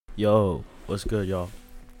Yo, what's good, y'all?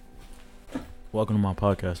 Welcome to my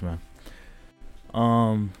podcast, man.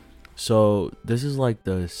 So this is like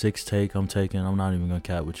the sixth take I'm taking. I'm not even gonna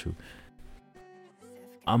cat with you.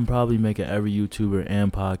 I'm probably making every YouTuber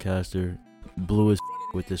and podcaster blue as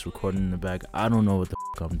with this recording in the back. I don't know what the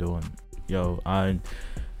I'm doing. Yo, I'm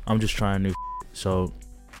just trying new so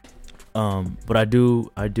but I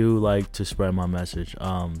do like to spread my message.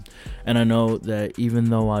 And I know that even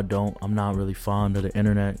though I'm not really fond of the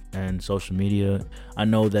internet and social media, I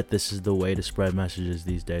know that this is the way to spread messages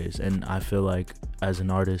these days. And I feel like as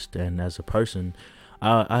an artist and as a person,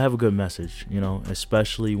 I have a good message,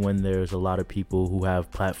 especially when there's a lot of people who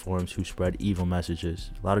have platforms who spread evil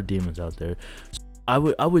messages, a lot of demons out there. So I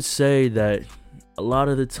would say that a lot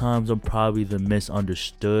of the times I'm probably the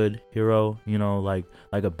misunderstood hero, like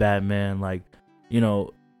a Batman,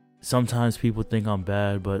 sometimes people think I'm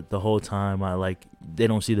bad, but the whole time they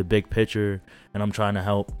don't see the big picture and I'm trying to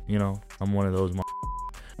help, I'm one of those.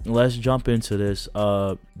 Let's jump into this.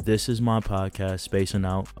 This is my podcast, Spacing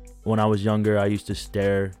Out. When I was younger, I used to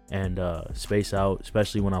stare and space out,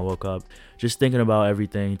 especially when I woke up, just thinking about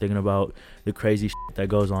everything, thinking about the crazy shit that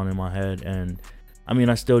goes on in my head. And I mean,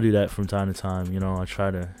 I still do that from time to time. I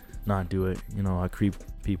try to not do it. I creep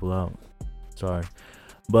people out. Sorry.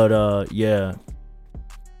 But yeah.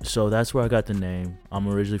 So that's where I got the name. I'm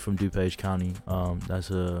originally from DuPage County.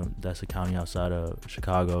 That's a county outside of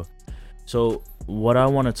Chicago. So what I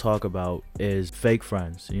want to talk about is fake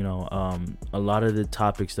friends. A lot of the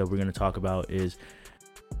topics that we're going to talk about is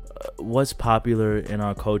what's popular in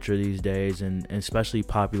our culture these days, and especially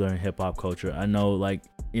popular in hip hop culture. I know,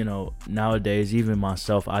 nowadays, even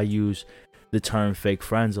myself, I use the term fake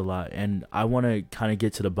friends a lot, and I want to kind of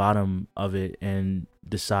get to the bottom of it and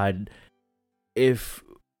decide if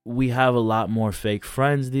we have a lot more fake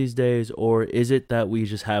friends these days, or is it that we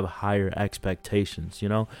just have higher expectations,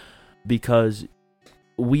 because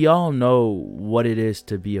we all know what it is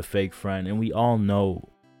to be a fake friend, and we all know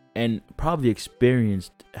and probably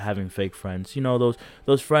experienced having fake friends.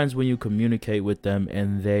 Those friends when you communicate with them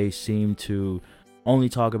and they seem to only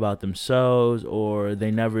talk about themselves, or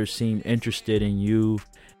they never seem interested in you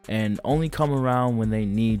and only come around when they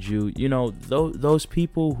need you. Those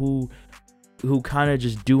people who kind of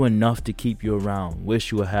just do enough to keep you around,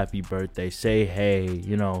 wish you a happy birthday, say hey,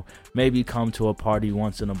 maybe come to a party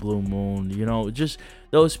once in a blue moon, just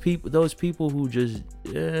those people who just,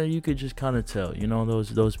 you could just kind of tell,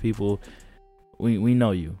 those people, we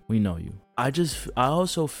know you. I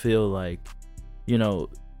also feel like,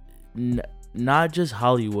 not just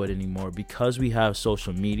Hollywood anymore, because we have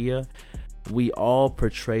social media, we all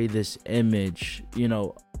portray this image,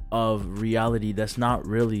 of reality that's not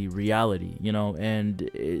really reality,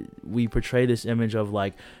 and we portray this image of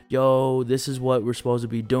yo, this is what we're supposed to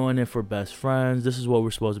be doing if we're best friends, this is what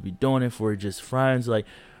we're supposed to be doing if we're just friends, and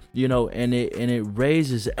it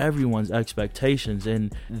raises everyone's expectations,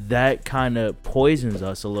 and that kind of poisons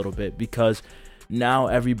us a little bit, because now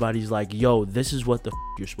everybody's like, yo, this is what the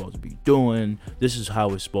you're supposed to be doing, this is how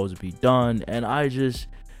it's supposed to be done, and I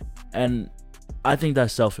think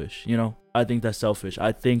that's selfish. I think that's selfish.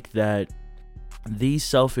 I think that these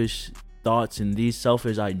selfish thoughts and these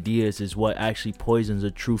selfish ideas is what actually poisons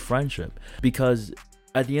a true friendship. Because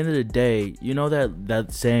at the end of the day, that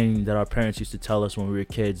saying that our parents used to tell us when we were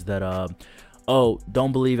kids that,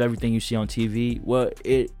 don't believe everything you see on TV. Well,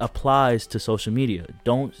 it applies to social media.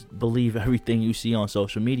 Don't believe everything you see on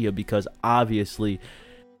social media, because obviously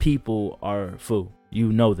people are fool.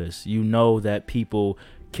 You know this. You know that people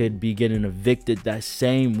could be getting evicted that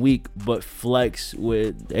same week but flex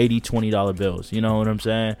with $20 bills. You know what I'm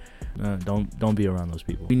saying? Don't be around those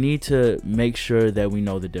people. We need to make sure that we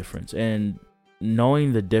know the difference, and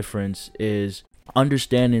knowing the difference is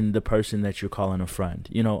understanding the person that you're calling a friend,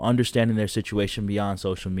 understanding their situation beyond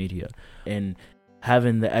social media, and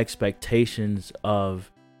having the expectations of,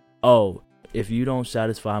 if you don't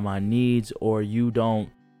satisfy my needs, or you don't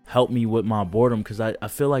help me with my boredom, because I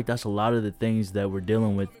feel like that's a lot of the things that we're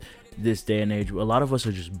dealing with this day and age. A lot of us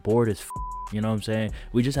are just bored as you know what I'm saying?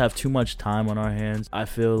 We just have too much time on our hands. I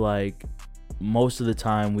feel like most of the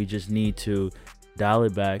time we just need to dial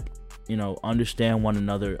it back, understand one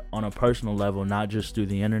another on a personal level, not just through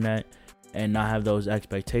the internet, and not have those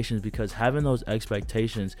expectations, because having those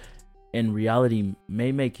expectations in reality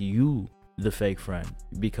may make you the fake friend,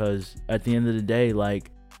 because at the end of the day,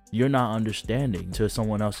 you're not understanding to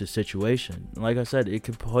someone else's situation. Like I said, it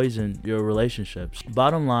could poison your relationships.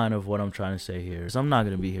 Bottom line of what I'm trying to say here is, I'm not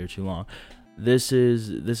going to be here too long. this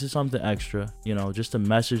is something extra, you know, just a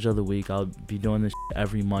message of the week. I'll be doing this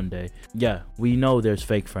every Monday. Yeah, we know there's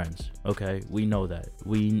fake friends, okay? We know that.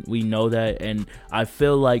 We know that, and I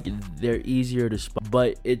feel like they're easier to spot,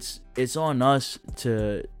 but it's on us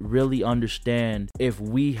to really understand if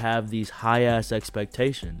we have these high ass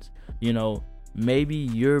expectations. You know, maybe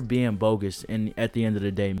you're being bogus, and at the end of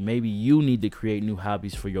the day, maybe you need to create new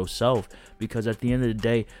hobbies for yourself, because at the end of the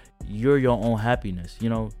day, you're your own happiness, you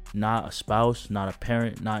know, not a spouse, not a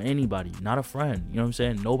parent, not anybody, not a friend. You know what I'm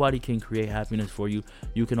saying? Nobody can create happiness for you.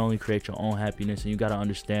 You can only create your own happiness, and you got to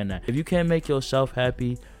understand that. If you can't make yourself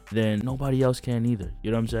happy, then nobody else can either.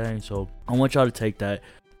 You know what I'm saying? So I want y'all to take that.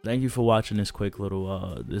 Thank you for watching this quick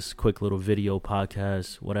little video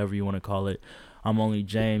podcast, whatever you want to call it. I'm only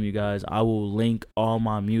James, you guys. I will link all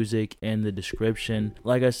my music in the description.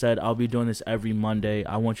 Like I said, I'll be doing this every Monday.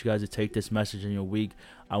 I want you guys to take this message in your week.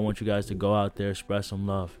 I want you guys to go out there, spread some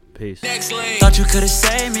love. Peace. Thought you could've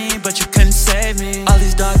saved me, but you couldn't save me. All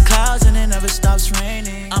these dark clouds and it never stops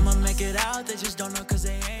raining. I'ma make it out, they just don't know 'cause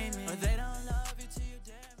they hate me.